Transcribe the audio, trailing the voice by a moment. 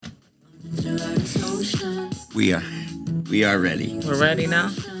We are. We are ready. We're ready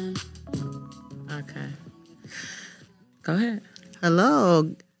now? Okay. Go ahead.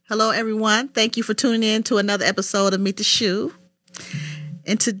 Hello. Hello, everyone. Thank you for tuning in to another episode of Meet the Shoe.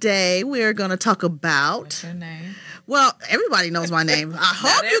 And today we're going to talk about... What's your name? Well, everybody knows my name. I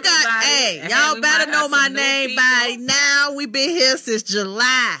hope you guys... Hey, y'all better know my name by now. We've been here since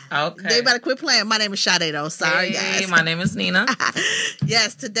July. Okay. They better quit playing. My name is Sade, though. Sorry, guys. My name is Nina.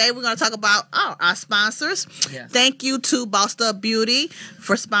 Yes, today we're going to talk about our sponsors. Yes. Thank you to Bossed Up Beauty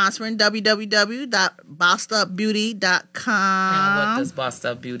for sponsoring www.bossedupbeauty.com. And what does Bossed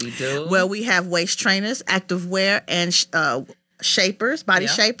Up Beauty do? Well, we have waist trainers, active wear, and shapers, body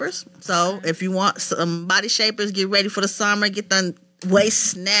shapers. So if you want some body shapers, get ready for the summer, get the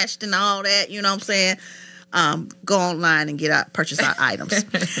waist snatched and all that, you know what I'm saying? Go online and purchase our items.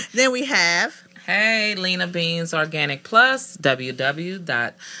 Then we have... Hey, Lena Beans Organic Plus,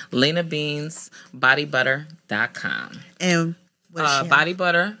 www.lenabeansbodybutter.com. And body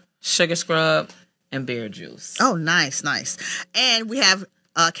butter, sugar scrub, and beard juice. Oh, nice. And we have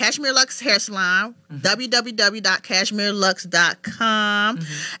Cashmere Luxe Hair Salon, www.cashmerelux.com.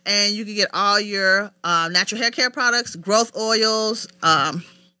 And you can get all your natural hair care products, growth oils,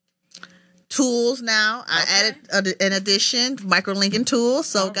 tools now. I added an addition, microlinking tools.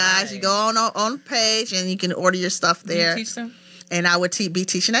 So, guys, you go on the page and you can order your stuff there. Do you teach them? And I would be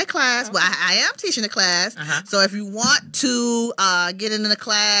teaching that class. Okay. Well, I am teaching the class. So if you want to get into the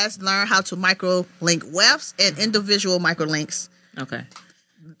class, learn how to microlink wefts and individual microlinks. Okay.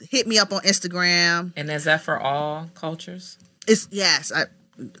 Hit me up on Instagram. And is that for all cultures? Yes.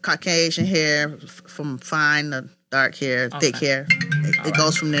 Caucasian hair, from fine to dark hair, thick hair. It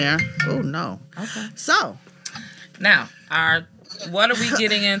goes from there. Oh, no. Okay. So. Now, what are we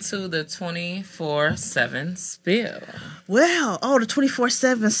getting into the 24/7 spill? Well, the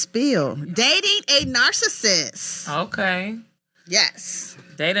 24/7 spill. Dating a narcissist. Okay. Yes.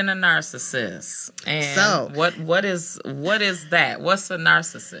 Dating a narcissist. And so, what is that? What's a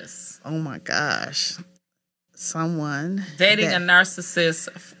narcissist? Oh my gosh. Someone dating a narcissist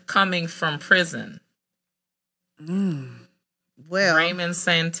coming from prison. Well, Raymond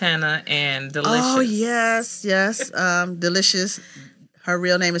Santana and Delicious. Oh, yes. Delicious. Her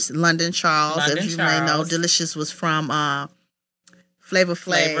real name is London Charles. May know, Delicious was from Flavor of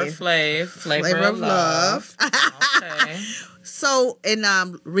Love. Okay. So, and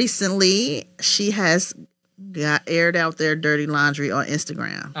recently she has aired out their dirty laundry on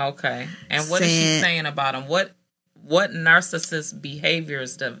Instagram. Okay. And what is she saying about him? What narcissist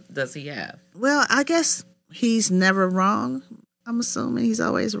behaviors does he have? Well, I guess he's never wrong. I'm assuming he's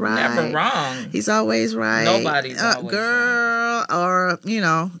always right. Never wrong. He's always right. Nobody's always girl, right. Or,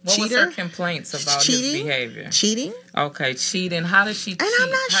 cheater. What was her complaints about his behavior? Cheating. Okay, cheating. How did she cheat? And I'm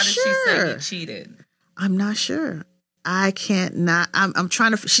not How sure. did she say he cheated? I'm not sure. I can't not. I'm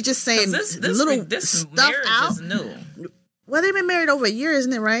trying to. She just saying this little stuff marriage out. Is new. Well, they've been married over a year,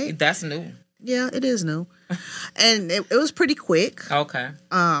 isn't it? Right? That's new. Yeah, it is new, and it was pretty quick. Okay.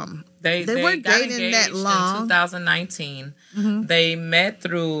 They weren't got dating that long. In 2019. They met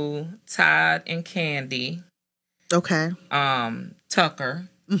through Todd and Candy. Okay. Tucker,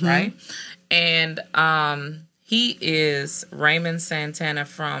 right? And he is Raymond Santana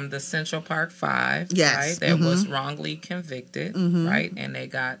from the Central Park Five, yes. Right? That was wrongly convicted, right? And they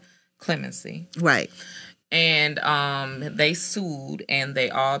got clemency. Right. And they sued, and they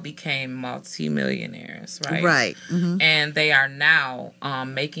all became multimillionaires, right? Right. And they are now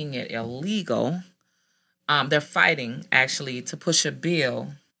making it illegal. They're fighting, actually, to push a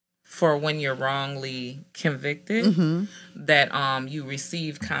bill for when you're wrongly convicted that you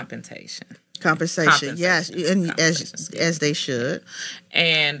receive compensation. Compensation, yes, and as they should.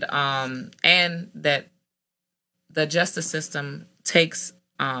 And that the justice system takes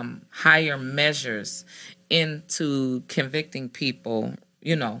higher measures into convicting people,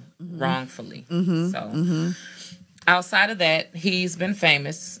 wrongfully. So outside of that, he's been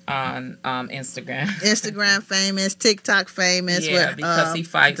famous on Instagram. Instagram famous, TikTok famous. Yeah, because he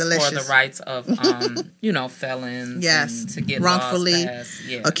fights for the rights of, felons. Yes, and to get wrongfully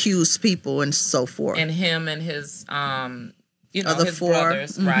accused people and so forth. And him and his, his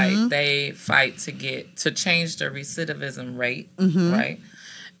brothers, right? They fight to change the recidivism rate, right?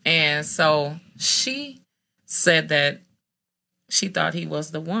 And so she said that she thought he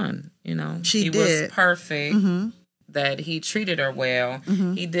was the one, She did. Was perfect, that he treated her well.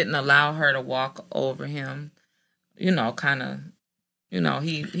 He didn't allow her to walk over him, kind of,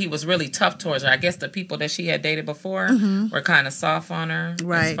 he was really tough towards her. I guess the people that she had dated before were kind of soft on her,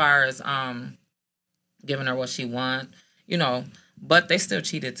 right, as far as giving her what she want, but they still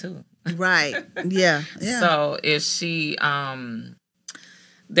cheated too. Right. Yeah. Yeah. So if she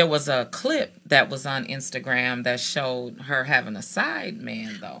there was a clip that was on Instagram that showed her having a side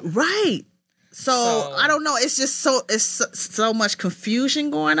man though. Right. So I don't know. It's just so much confusion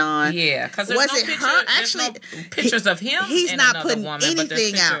going on. Yeah, because there's no picture, her? Actually, no pictures of him. He's and not another putting woman,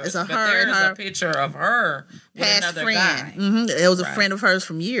 anything out. It's a her there's and her a picture of her with past another friend. guy. Mm-hmm. It was a friend of hers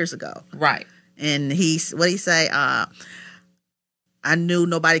from years ago. Right. And what he say? I knew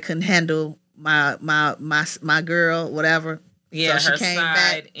nobody couldn't handle my girl, whatever. Yeah, so her she came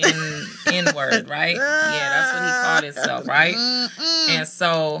side back. inward, right? Yeah, that's what he called himself, right? And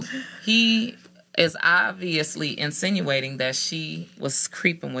so he is obviously insinuating that she was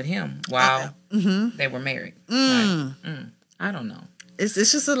creeping with him while they were married. Right? I don't know. It's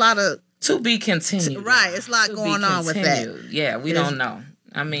just a lot of to be continued. Right, it's a lot going on with that. Yeah, we don't know.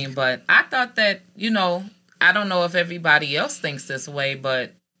 I mean, but I thought that, I don't know if everybody else thinks this way,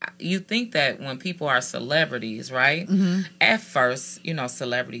 but you think that when people are celebrities, right? Mm-hmm. At first,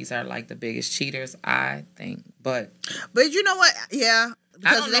 celebrities are like the biggest cheaters, I think. But you know what? Yeah.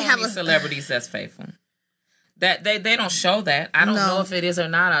 I don't know any celebrities that's faithful. That they don't show that. I don't know if it is or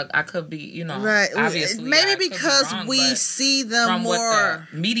not. I could be, right. Obviously, maybe because we see them from more. What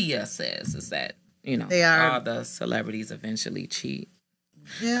the media says is that they are all the celebrities eventually cheat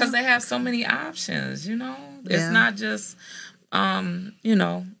because they have so many options. It's not just the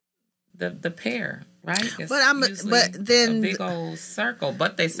pair. Right, but then a big old circle.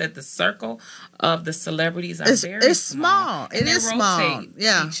 But they said the circle of the celebrities are very small. And it is small.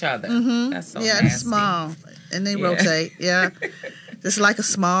 Yeah, each other. Mm-hmm. That's so nasty. It's small, and they rotate. Yeah, it's like a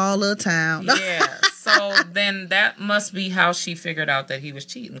small little town. Yeah. So then that must be how she figured out that he was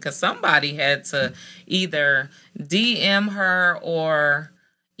cheating, because somebody had to either DM her or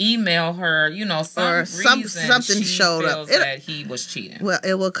email her, something showed up that he was cheating. Well,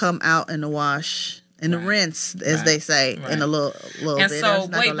 it will come out in the wash. In the rinse, as they say, in a little and bit. And so,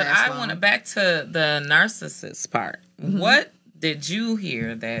 wait, but I want to back to the narcissist part. Mm-hmm. What did you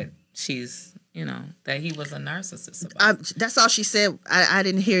hear that she's, that he was a narcissist about? That's all she said. I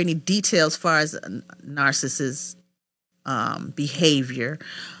didn't hear any details as far as narcissist behavior.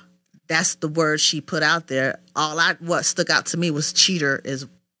 That's the word she put out there. What stuck out to me was cheater is.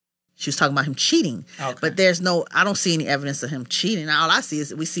 She was talking about him cheating, but I don't see any evidence of him cheating. All I see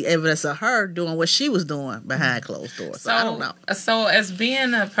is we see evidence of her doing what she was doing behind closed doors. So I don't know. So as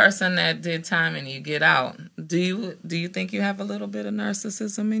being a person that did time and you get out, do you think you have a little bit of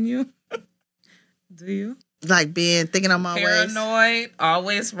narcissism in you? Do you? Like thinking on my ways? Paranoid,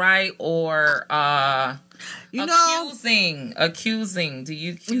 always right, or accusing. Do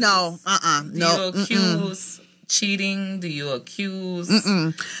you accuse? No, Do you accuse cheating? Do you accuse?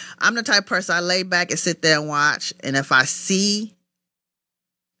 I'm the type of person I lay back and sit there and watch, and if I see,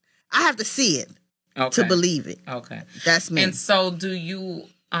 I have to see it to believe it. Okay, that's me. And so, do you?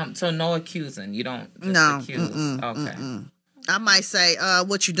 So no accusing. You don't just accuse. Okay. I might say,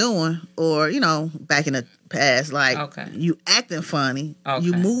 "What you doing?" Or back in the past, like, "You acting funny. Okay.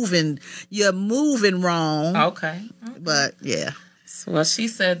 You're moving wrong." Okay. But yeah. Well, she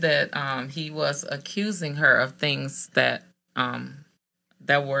said that he was accusing her of things that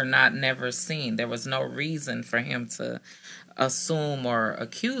that were never seen. There was no reason for him to assume or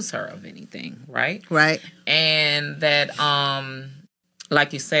accuse her of anything, right? Right. And that,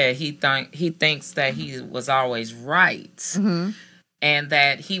 like you said, he thinks that he was always right, and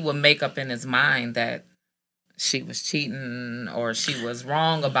that he would make up in his mind that she was cheating or she was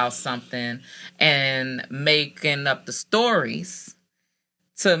wrong about something, and making up the stories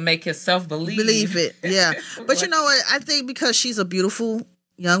to make himself believe it. Yeah. But you know what? I think because she's a beautiful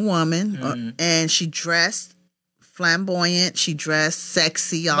young woman and she dressed flamboyant, she dressed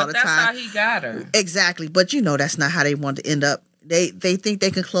sexy all the time. But that's how he got her. Exactly. But that's not how they want to end up. They think they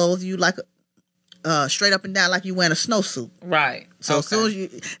can clothe you like straight up and down like you wearing a snowsuit. Right. So as soon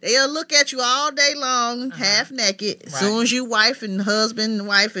as they'll look at you all day long, half naked. As soon as you wife and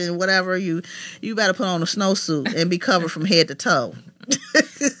whatever, you better put on a snowsuit and be covered from head to toe.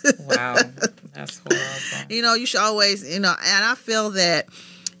 Wow, that's horrible. You should always, and I feel that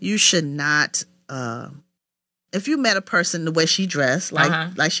you should not, if you met a person the way she dressed,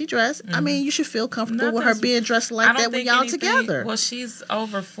 like she dressed, I mean, you should feel comfortable with her being dressed like that when y'all together. Well, she's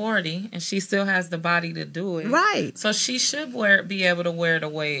over 40 and she still has the body to do it. Right. So she should be able to wear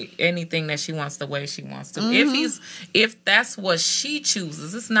anything that she wants the way she wants to. If that's what she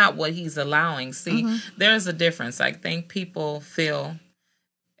chooses, it's not what he's allowing. See, there's a difference. I think people feel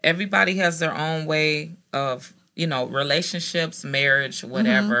everybody has their own way of, relationships, marriage,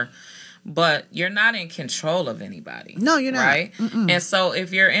 whatever. but you're not in control of anybody. No, you're not. Right? And so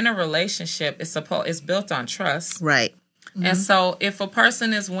if you're in a relationship, it's built on trust. Right. And so if a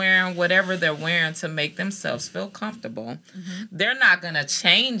person is wearing whatever they're wearing to make themselves feel comfortable, they're not going to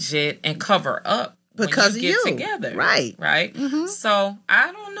change it and cover up because when you get together. Right. Right? So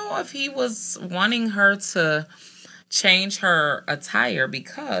I don't know if he was wanting her to change her attire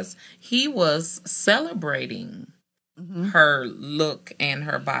because he was celebrating her look and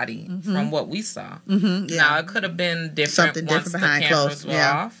her body from what we saw. Now, it could have been different Something once different the behind cameras closed. were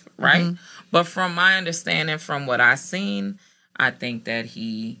off, right? But from my understanding, from what I seen, I think that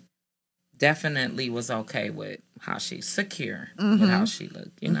he definitely was okay with how she's secure with how she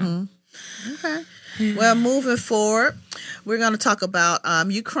looked, you know. Okay. Well, moving forward, we're going to talk about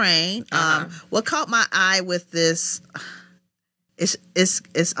Ukraine. What caught my eye with this,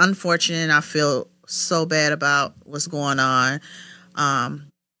 it's unfortunate, and I feel so bad about what's going on.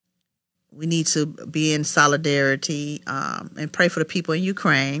 We need to be in solidarity and pray for the people in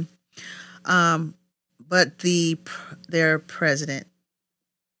Ukraine. But their president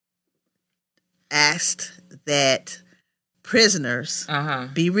asked that prisoners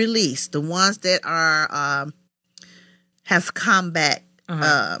be released, the ones that are have combat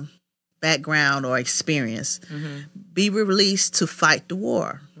background or experience, be released to fight the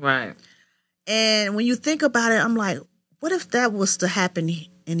war. Right. And when you think about it, I'm like, what if that was to happen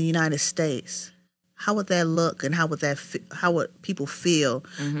in the United States? How would that look, and how would people feel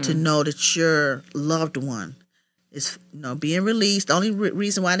to know that your loved one is, being released? The only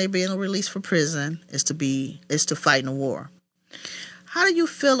reason why they're being released from prison is to fight in a war. How do you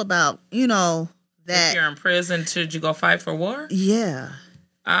feel about that? If you're in prison, should you go fight for war? Yeah.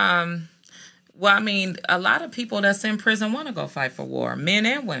 Well, I mean, a lot of people that's in prison want to go fight for war, men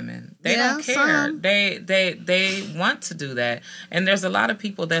and women. They don't care. Some. They want to do that, and there's a lot of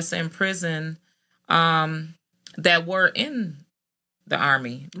people that's in prison that were in the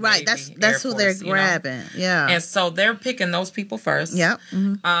Army. Right, Navy, that's Air who they're Force, grabbing. Yeah. And so they're picking those people first. Yeah.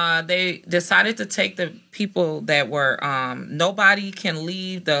 They decided to take the people that were nobody can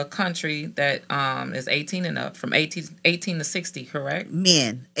leave the country that is 18 and up, from 18 to 60, correct?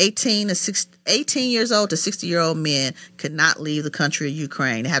 Men, 18 years old to 60-year-old men could not leave the country of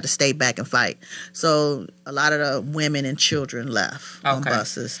Ukraine. They have to stay back and fight. So a lot of the women and children left on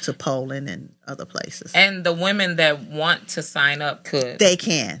buses to Poland and other places. And the women that want to sign up could. They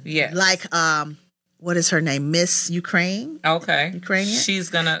can. Yes. Like, what is her name? Miss Ukraine? Okay. Ukrainian? She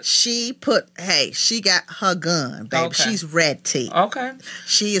got her gun, baby. Okay. She's ready. Okay.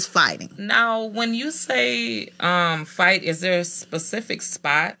 She is fighting. Now, when you say fight, is there a specific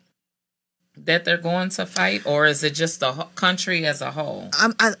spot that they're going to fight, or is it just the country as a whole?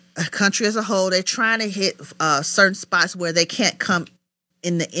 A country as a whole. They're trying to hit certain spots where they can't come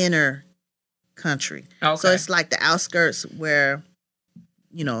in the inner country. Okay. So it's like the outskirts where,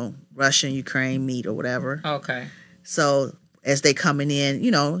 Russia and Ukraine meet or whatever. Okay. So as they coming in,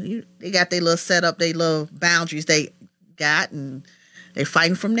 they got their little setup, their little boundaries they got, and they're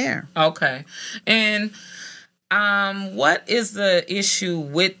fighting from there. Okay. And what is the issue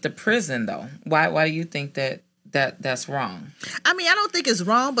with the prison, though? Why do you think that's wrong? I mean, I don't think it's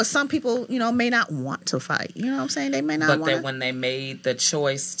wrong, but some people, may not want to fight. You know what I'm saying? They may not want to. But when they made the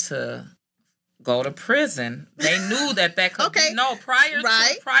choice to go to prison, they knew that could be prior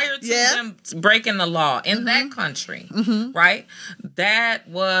to them breaking the law in that country, right? That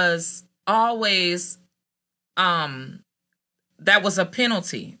was always that was a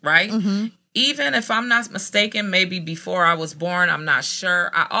penalty, right? Even if I'm not mistaken, maybe before I was born, I'm not sure.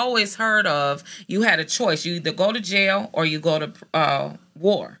 I always heard of you had a choice. You either go to jail or you go to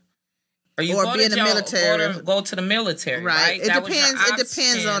war. Or you go be in the military. Go to the military, right? It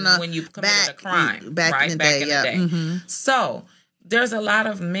depends on when you committed a crime. Back in the day. So there's a lot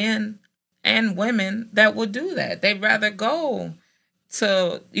of men and women that would do that. They'd rather go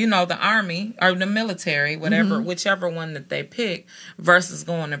to, the army or the military, whichever one that they pick, versus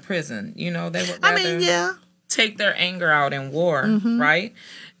going to prison. They would rather take their anger out in war, right?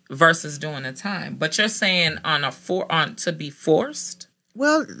 Versus doing the time. But you're saying to be forced?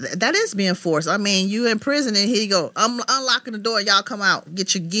 Well, that is being forced. I mean, you in prison and here you go. I'm unlocking the door. Y'all come out.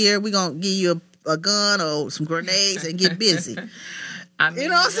 Get your gear. We're going to give you a gun or some grenades and get busy. I mean,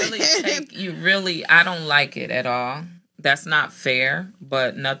 I don't like it at all. That's not fair,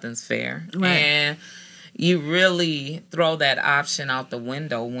 but nothing's fair. Right. And you really throw that option out the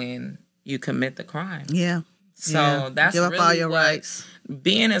window when you commit the crime. Yeah. So that's give up really all your rights.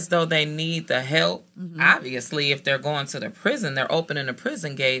 Being as though they need the help. Obviously, if they're going to the prison, they're opening the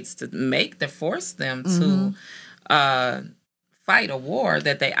prison gates to force them to fight fight a war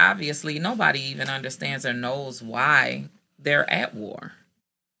that they obviously nobody even understands or knows why they're at war.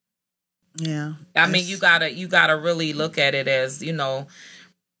 Yeah. I mean, you gotta really look at it as,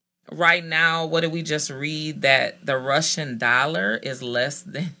 right now, what did we just read? That the Russian dollar is less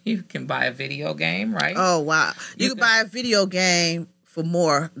than you can buy a video game, right? Oh, wow. You can buy a video game for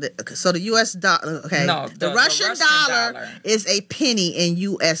more. So the U.S. dollar, okay. No, the Russian dollar is a penny in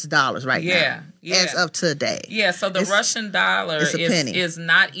U.S. dollars right now. Yeah. As of today. Yeah, so the Russian dollar is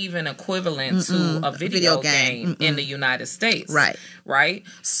not even equivalent to a video game in the United States. Right. Right?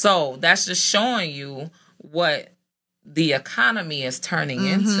 So that's just showing you what the economy is turning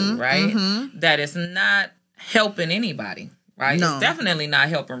into, right? That is not helping anybody. Right, no. It's definitely not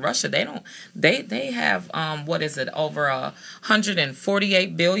helping Russia. They have what is it, over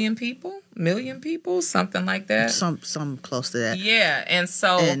 148 million people, something like that. Some close to that. Yeah, and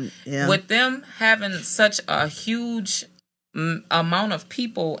so with them having such a huge amount of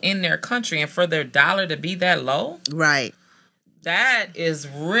people in their country, and for their dollar to be that low, right? That is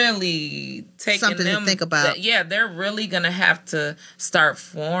really taking something to think about. They're really gonna have to start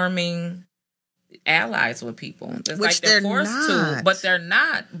forming allies with people. It's Which like they're forced not. to, but they're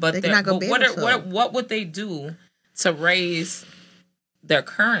not. But they're not going to be able to. What would they do to raise their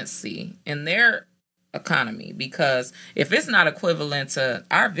currency in their economy? Because if it's not equivalent to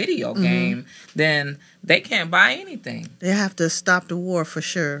our video game, then they can't buy anything. They have to stop the war for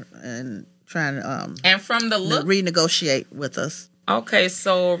sure and try and from the look renegotiate with us. Okay,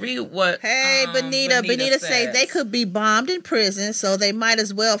 so read what. Hey, Benita say they could be bombed in prison, so they might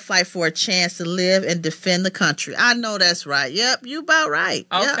as well fight for a chance to live and defend the country. I know that's right. Yep, you about right.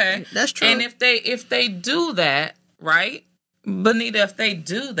 Okay, yep, that's true. And if they do that, right, Benita, if they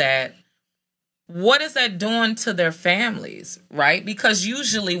do that, what is that doing to their families, right? Because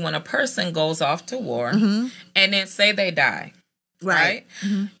usually when a person goes off to war and then say they die, right?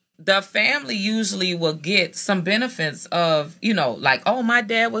 The family usually will get some benefits of, like, oh, my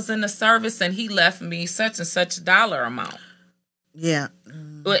dad was in the service and he left me such and such dollar amount. Yeah.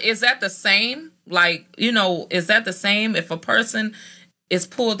 But is that the same? Like, is that the same if a person is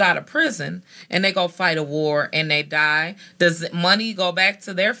pulled out of prison and they go fight a war and they die? Does money go back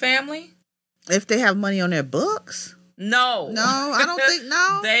to their family? If they have money on their books? No, I don't think.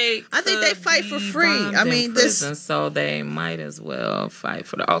 No, I think they fight for free. I mean, so they might as well fight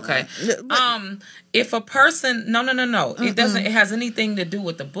for the. Okay, if a person, no, it doesn't. It has anything to do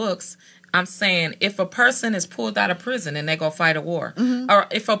with the books. I'm saying if a person is pulled out of prison and they go fight a war, or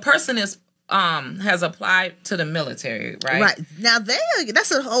if a person is has applied to the military, right? Right. Now that's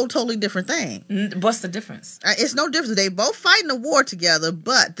a whole totally different thing. What's the difference? It's no difference. They both fighting a war together,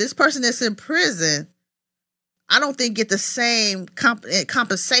 but this person that's in prison, I don't think get the same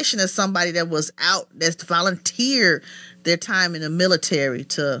compensation as somebody that was out, that's volunteered their time in the military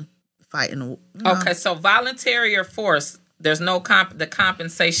to fight in the war. Okay, so voluntary or forced, there's no the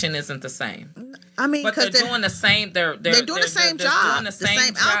compensation isn't the same. I mean, but they're doing the same. They're doing the same job, doing the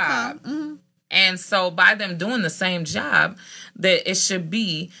same job. Outcome. And so by them doing the same job, that it should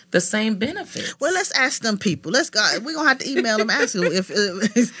be the same benefits. Well, let's ask them people. Let's go. We're going to have to email them, ask them if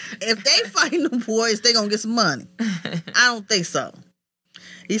they fighting the war, is they going to get some money? I don't think so.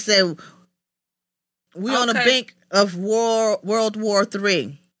 He said, we're on the brink of World War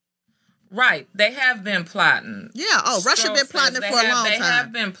III. Right. They have been plotting. Yeah. Oh, Russia been plotting it for a long time. They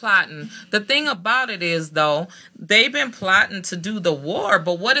have been plotting. The thing about it is, though, they've been plotting to do the war,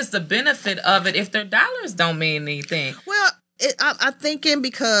 but what is the benefit of it if their dollars don't mean anything? Well, I'm thinking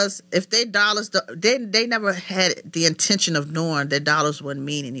because if their dollars, they never had the intention of knowing their dollars wouldn't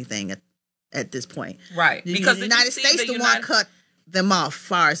mean anything at this point. Right. Because the United States the one cut them off as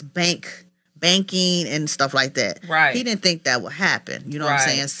far as banking and stuff like that. Right. He didn't think that would happen. You know what I'm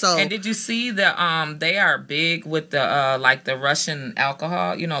saying? So, and did you see they are big with the like the Russian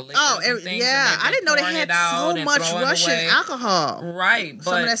alcohol, liquors and things, yeah. I didn't know they had so much Russian alcohol. Right. But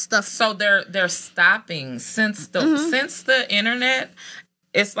some of that stuff. So they're stopping since the internet.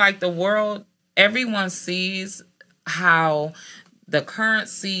 It's like the world, everyone sees how the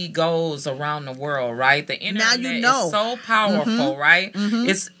currency goes around the world, right? The internet is so powerful, right?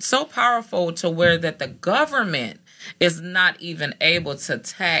 It's so powerful to where that the government is not even able to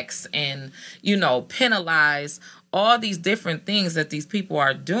tax and, penalize all these different things that these people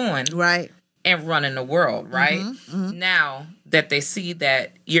are doing. Right. And running the world, right? Now that they see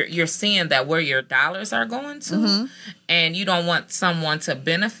that you're seeing that where your dollars are going to, and you don't want someone to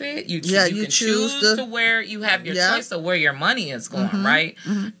benefit, you can choose to where you have your choice of where your money is going, right?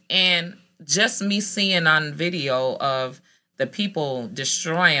 And just me seeing on video of the people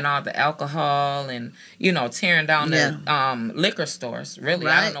destroying all the alcohol and, you know, tearing down the liquor stores. Really,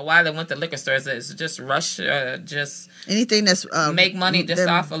 I don't know why they went to liquor stores. It's just rush, just anything that's make money just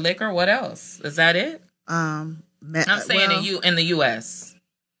off of liquor. What else? Is that it? I'm saying in the U.S.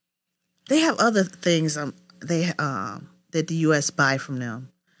 They have other things. That the U.S. buy from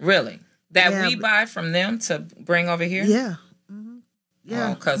them. Really? That we buy from them to bring over here? Yeah.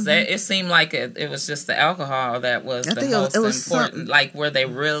 Yeah, because it seemed like it was just the alcohol that was the most important, like where they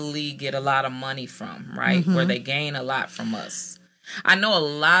really get a lot of money from, right? Where they gain a lot from us. I know a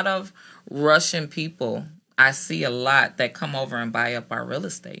lot of Russian people. I see a lot that come over and buy up our real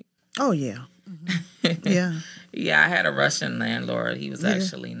estate. Oh yeah, yeah. Yeah, I had a Russian landlord. He was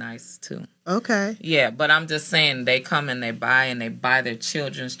actually nice too. Okay. Yeah, but I'm just saying they come and they buy their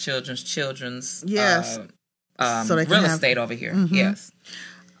children's yes. So real estate over here. Yes.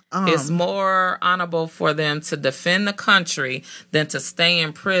 It's more honorable for them to defend the country than to stay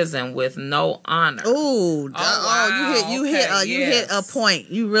in prison with no honor. Wow. You hit a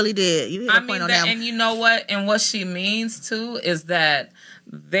point. You really did. You hit a point on that. And you know what? And what she means too is that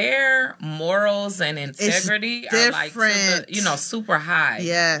their morals and integrity are like super high.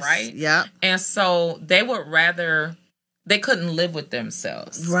 Yes. Right? Yeah. And so they would rather. They couldn't live with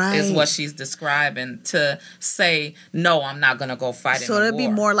themselves, right? Is what she's describing, to say, no, I'm not going to go fight in the war. So it'd be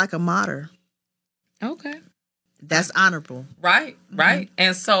more like a martyr. Okay. That's honorable. Right, right.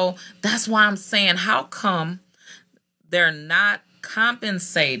 And so that's why I'm saying, how come they're not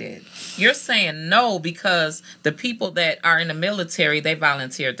compensated? You're saying no because the people that are in the military, they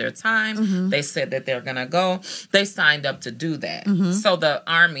volunteered their time. They said that they're going to go. They signed up to do that. So the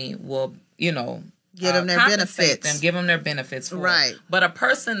Army will, give them their benefits. Give them their benefits. Right. But a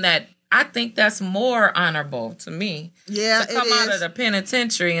person that, I think that's more honorable to me. Yeah, to come out of the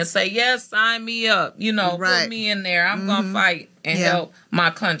penitentiary and say, yes, sign me up. Put me in there. I'm going to fight and help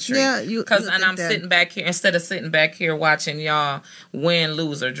my country. Yeah, sitting back here, instead of sitting back here watching y'all win,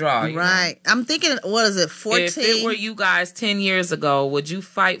 lose, or draw. Right. I'm thinking, what is it, 14? If it were you guys 10 years ago, would you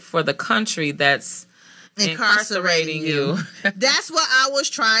fight for the country that's incarcerating you? That's what I was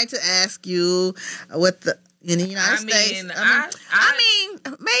trying to ask you with in the United States. I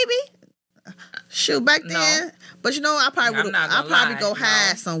mean, maybe. Shoot, back then. But I'll probably go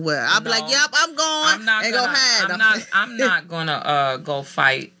hide somewhere. I'll be like, yep, I'm going go hide. I'm not gonna go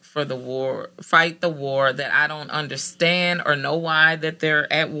fight for the war, fight the war that I don't understand or know why that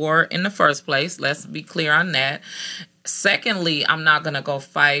they're at war in the first place. Let's be clear on that. Secondly, I'm not gonna go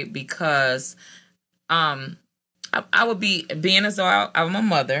fight because I would be, being as though I'm a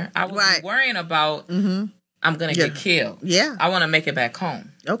mother, I would be worrying about I'm going to get killed. Yeah. I want to make it back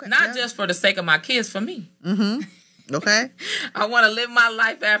home. Okay. Not just for the sake of my kids, for me. Okay. I want to live my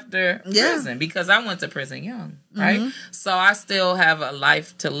life after prison because I went to prison young, right? So I still have a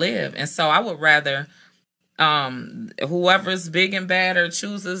life to live. And so I would rather whoever's big and bad or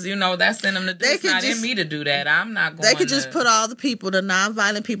chooses, that's in them to do. It's not in me to do that. I'm not going to. They could just put all the people, the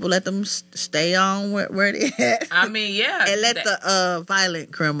nonviolent people, let them stay on where they at. I mean, yeah. And let the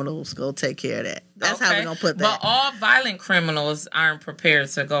violent criminals go take care of that. That's how we're going to put that. But all violent criminals aren't prepared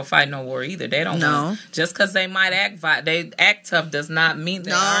to go fight no war either. They don't know. Just because they might they act tough does not mean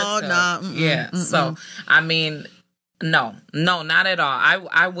they are tough. So, I mean, no, not at all.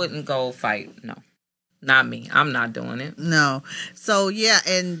 I wouldn't go fight, no. Not me. I'm not doing it. No. So,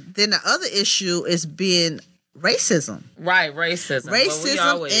 and then the other issue is being racism. Right, racism.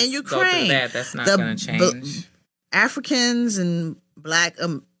 Racism in Ukraine. Go through that. That's not going to change. Africans and black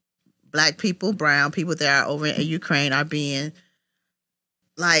people, brown people that are over in Ukraine are being,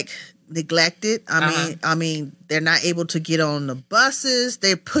 neglected. I mean, they're not able to get on the buses.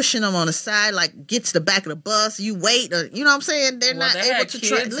 They're pushing them on the side, get to the back of the bus. You wait, you know what I'm saying? They're not able to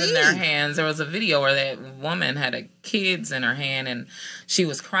kids in their hands. There was a video where that woman had kids in her hand, and she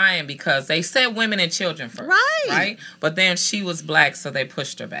was crying because they said women and children first, right? But then she was black, so they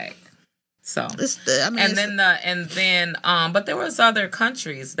pushed her back. So, but there was other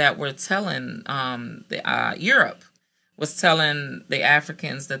countries that were telling Europe. Was telling the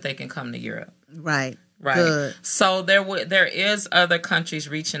Africans that they can come to Europe. Right. Good. So there is other countries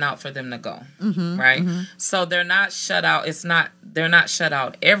reaching out for them to go. Right. So they're not shut out. They're not shut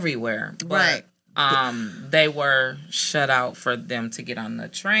out everywhere. But, they were shut out for them to get on the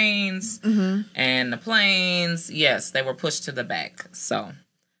trains and the planes. Yes, they were pushed to the back. So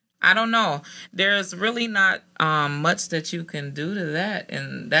I don't know. There's really not much that you can do to that,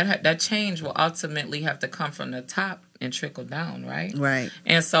 and that change will ultimately have to come from the top and trickle down, right? Right.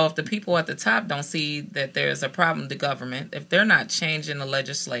 And so if the people at the top don't see that there's a problem with the government, if they're not changing the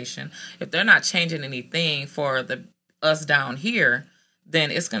legislation, if they're not changing anything for the us down here,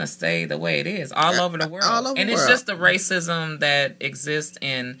 then it's going to stay the way it is all over the world. All over and the it's world. just the racism that exists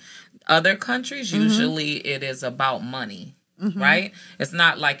in other countries. Usually it is about money, right? It's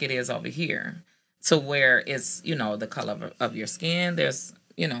not like it is over here to where it's, the color of your skin. There's,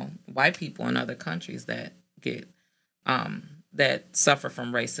 white people in other countries that get, that suffer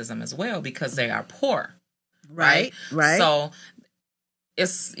from racism as well because they are poor. Right. So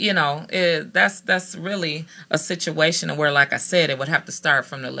it's, that's really a situation where, like I said, it would have to start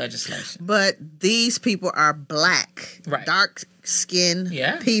from the legislation. But these people are black, dark-skinned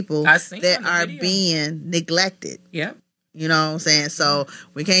people that are being neglected. Yeah. You know what I'm saying? So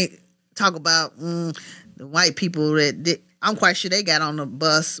we can't talk about the white people that did. I'm quite sure they got on the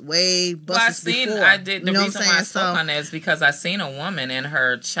bus before. The reason why I spoke on that is because I seen a woman and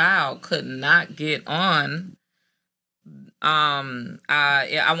her child could not get on.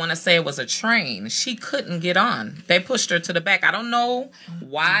 I want to say it was a train. She couldn't get on. They pushed her to the back. I don't know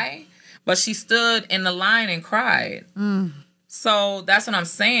why, but she stood in the line and cried. So that's what I'm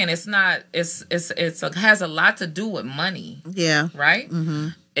saying. It's not. It has a lot to do with money. Yeah. Right. Mm-hmm.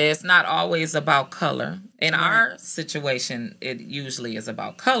 It's not always about color. In our situation, it usually is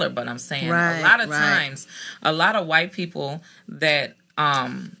about color. But I'm saying a lot of times, a lot of white people that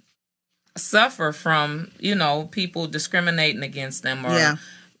suffer from, people discriminating against them or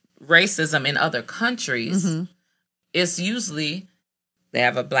racism in other countries, it's usually they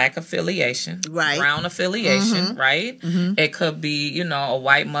have a black affiliation, brown affiliation, right? It could be, a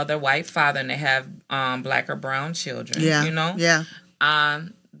white mother, white father, and they have black or brown children,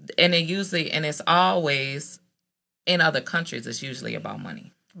 and it's always in other countries, it's usually about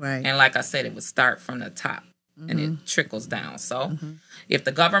money. Right. And like I said, it would start from the top and it trickles down. So if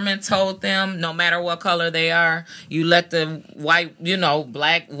the government told them, no matter what color they are, you let the white,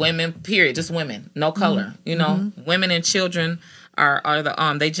 black women, period, just women, no color, women and children are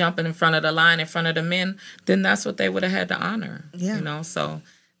the they jumping in front of the line in front of the men, then that's what they would have had to honor. Yeah. So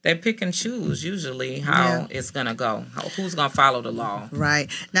they pick and choose usually how it's gonna go, who's gonna follow the law. Right.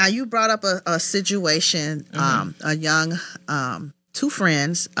 Now you brought up a situation, a young two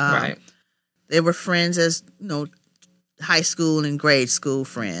friends. They were friends as high school and grade school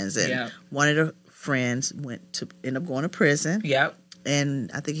friends, and one of the friends ended up going to prison. Yep. And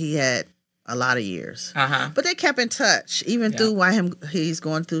I think he had a lot of years. But they kept in touch even through he's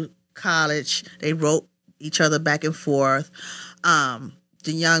going through college. They wrote each other back and forth.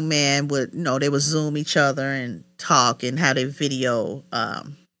 The young man would, they would Zoom each other and talk and have their video,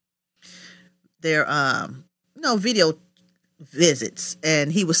 video visits,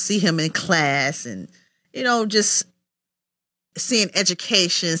 and he would see him in class and, just seeing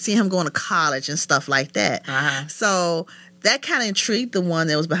education, seeing him going to college and stuff like that. So that kind of intrigued the one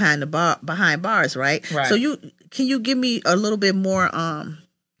that was behind bars, right? So can you give me a little bit more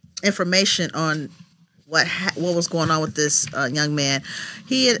information on what was going on with this young man?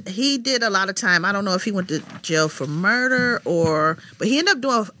 He did a lot of time. I don't know if he went to jail for murder but he ended up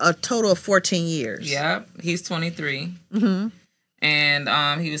doing a total of 14 years. Yep, he's 23.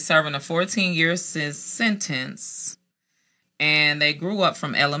 And he was serving a 14-year sentence. And they grew up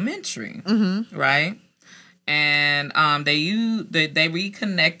from elementary, right? And they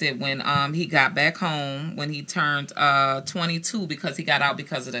reconnected when he got back home when he turned 22 because he got out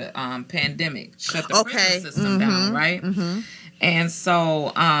because of the pandemic. Shut the prison system down, right? And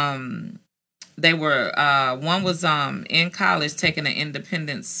so they were one was in college taking an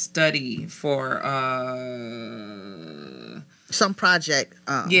independent study for some project.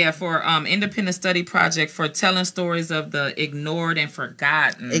 For independent study project for telling stories of the ignored and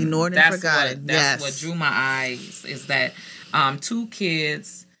forgotten. That's what drew my eyes, is that two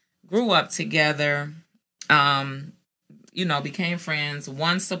kids grew up together, became friends.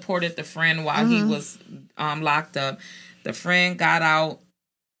 One supported the friend while he was locked up. The friend got out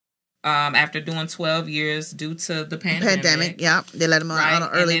after doing 12 years due to the pandemic. They let him on an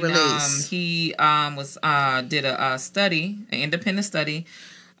early release. He did a study, an independent study,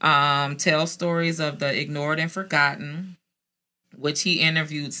 tell stories of the ignored and forgotten, which he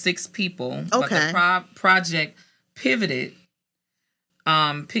interviewed 6 people. But the project pivoted.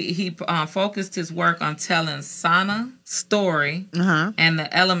 He focused his work on telling Sana's story and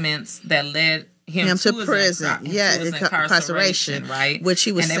the elements that led him to prison, incarceration, right? Which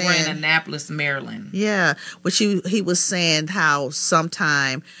he was saying, and they were in Annapolis, Maryland. Yeah, which he was saying how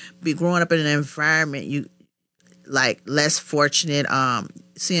sometime growing up in an environment you like less fortunate,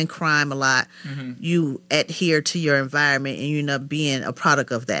 seeing crime a lot, you adhere to your environment and you end up being a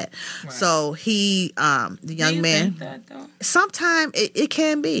product of that. Right. So he, the young man, sometimes it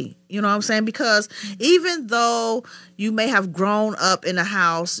can be, you know what I'm saying? Because even though you may have grown up in a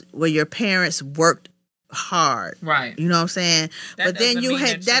house where your parents worked hard, right? You know what I'm saying? But then you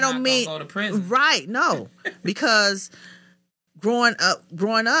had that don't mean go to prison. Right? No, because growing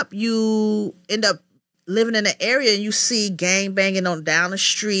up, you end up living in an area and you see gang banging on down the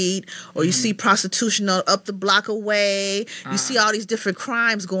street, or you see prostitution on up the block away. You see all these different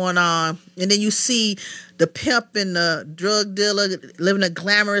crimes going on, and then you see the pimp and the drug dealer living a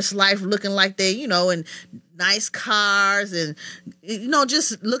glamorous life, looking like they, you know, in nice cars and, you know,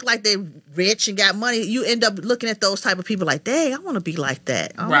 just look like they rich and got money. You end up looking at those type of people like, dang, I want to be like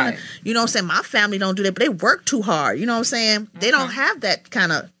that. Right. You know what I'm saying? My family don't do that, but they work too hard. You know what I'm saying? They don't have that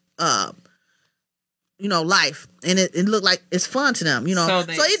kind of you know, life, and it looked like it's fun to them, you know. So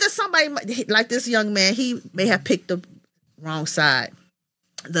either somebody like this young man, he may have picked the wrong side,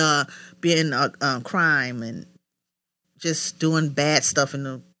 the being a crime and just doing bad stuff in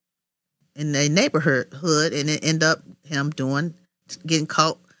the neighborhood, and it end up him getting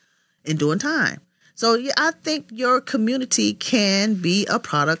caught and doing time. So yeah, I think your community can be a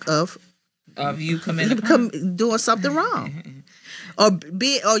product of you doing something wrong. Or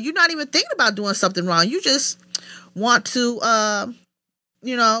you're not even thinking about doing something wrong. You just want to,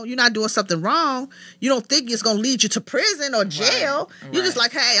 you know, you're not doing something wrong. You don't think it's going to lead you to prison or jail. Right. You're just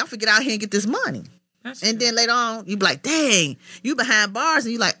like, hey, I'm going to get out here and get this money. That's and true. Then later on, you be like, dang, you behind bars.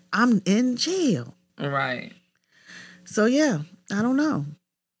 And you're like, I'm in jail. Right. So, yeah, I don't know.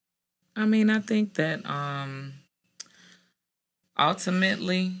 I mean, I think that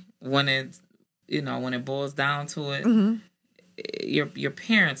ultimately, when it boils down to it, your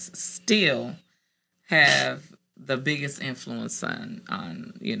parents still have the biggest influence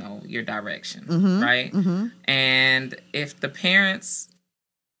on you know, your direction, right? And if the parents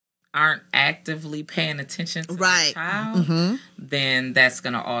aren't actively paying attention to the child, then that's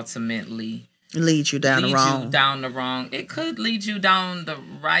going to ultimately lead you down the wrong. It could lead you down the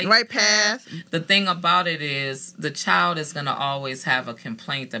right path. The thing about it is the child is going to always have a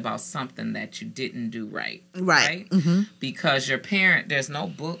complaint about something that you didn't do right. Because your parent, there's no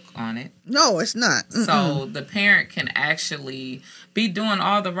book on it. No, it's not. So the parent can actually be doing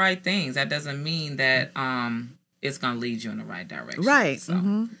all the right things. That doesn't mean that it's going to lead you in the right direction. Right.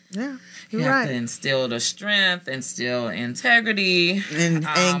 So yeah. You have to instill the strength, instill integrity, and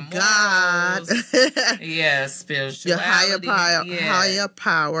God. Spirituality. Your higher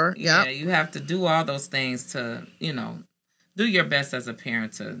power. Yeah, you have to do all those things to, you know, do your best as a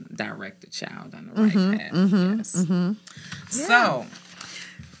parent to direct the child on the right path. Yes. So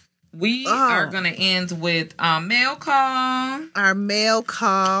we are going to end with mail call. Our mail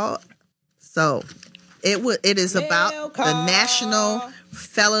call. So it is about the National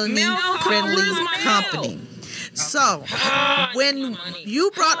Felony Friendly Company. So when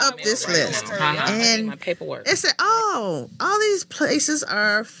you brought up this list, and it said, all these places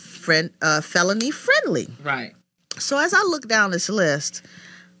are felony friendly. Right. So as I look down this list,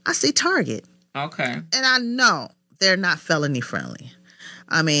 I see Target. Okay. And I know they're not felony friendly.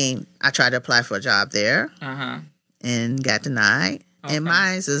 I mean, I tried to apply for a job there and got denied. Okay. And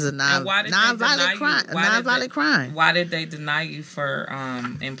mine is a non-violent crime. Why did they deny you for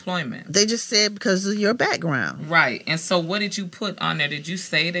employment? They just said because of your background. Right. And so what did you put on there? Did you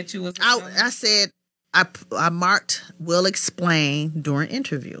say that you was... I said, I marked, will explain during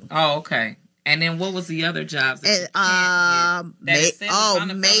interview. Oh, okay. And then what was the other jobs that Macy's.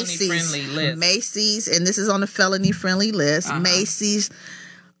 Macy's, and this is on the felony friendly list. Macy's,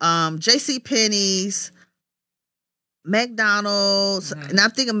 JCPenney's, McDonald's, and I'm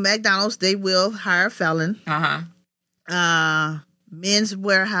thinking McDonald's, they will hire a felon. Men's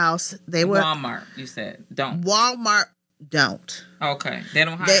Warehouse, Walmart, you said, don't. Walmart don't. Okay. They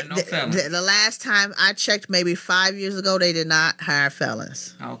don't hire no felons. The last time I checked, maybe 5 years ago, they did not hire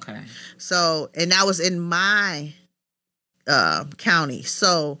felons. Okay. So, and that was in my county.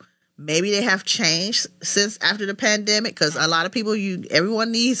 So maybe they have changed since after the pandemic, because a lot of people,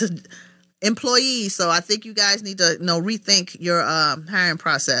 everyone needs employees. So I think you guys need to rethink your hiring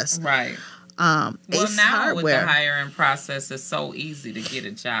process. Right. Well, Ace now Hardware. with the hiring process, it's so easy to get a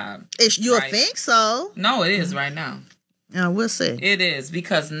job. You'll think so. No, it is right now. We'll see. It is,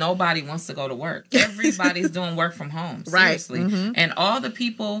 because nobody wants to go to work. Everybody's doing work from home. Seriously. Right. And all the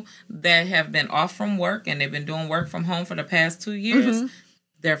people that have been off from work and they've been doing work from home for the past 2 years,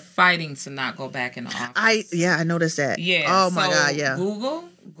 they're fighting to not go back in the office. I noticed that. Yeah. Oh my God. Yeah. Google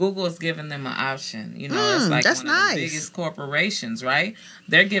Google is giving them an option. You know, it's like one of the biggest corporations, right?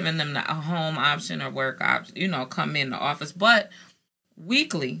 They're giving them a home option or work option, you know, come in the office. But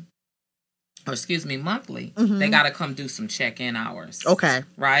monthly, they got to come do some check-in hours. Okay.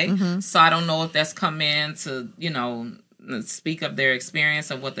 Right? So I don't know if that's come in to, you know, speak of their experience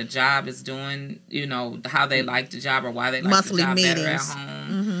of what the job is doing, you know, how they like the job or why they like monthly the job meetings. Better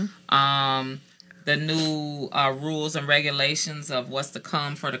at home. The new rules and regulations of what's to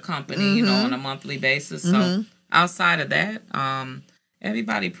come for the company, you know, on a monthly basis. So outside of that,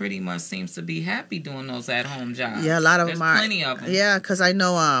 everybody pretty much seems to be happy doing those at-home jobs. Yeah, a lot of them are. Plenty of them. Yeah, because I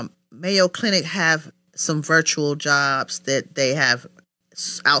know Mayo Clinic have some virtual jobs that they have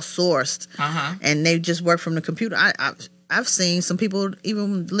outsourced, and they just work from the computer. I've seen some people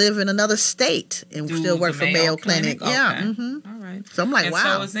even live in another state and still work for Mayo Clinic. Okay. Yeah. All right. So I'm like, and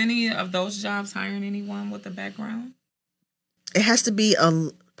wow. So is any of those jobs hiring anyone with a background? It has to be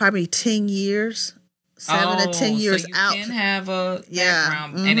probably 10 years. 7 to 10 years so you out. You can have a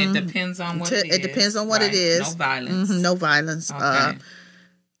background, and it depends on what it is. It depends on what it is. No violence. No violence. Okay.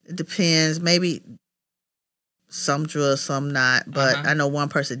 It depends. Maybe some drugs, some not. But I know one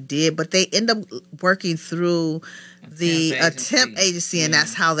person did. But they end up working through the temp agency, and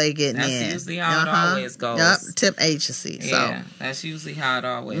that's how they get in. That's usually how it always goes. Yep, temp agency. Yeah, that's usually how it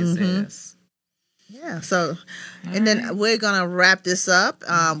always is. Yeah, so, and then we're going to wrap this up.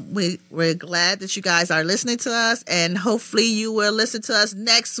 We're glad that you guys are listening to us, and hopefully you will listen to us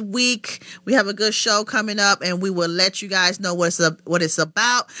next week. We have a good show coming up, and we will let you guys know what it's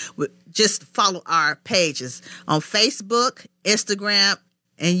about. Just follow our pages on Facebook, Instagram,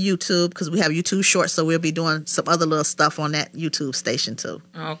 and YouTube, because we have YouTube Shorts, so we'll be doing some other little stuff on that YouTube station too.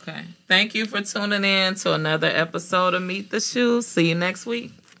 Okay. Thank you for tuning in to another episode of Meet the Shoes. See you next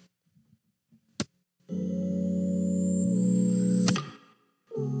week.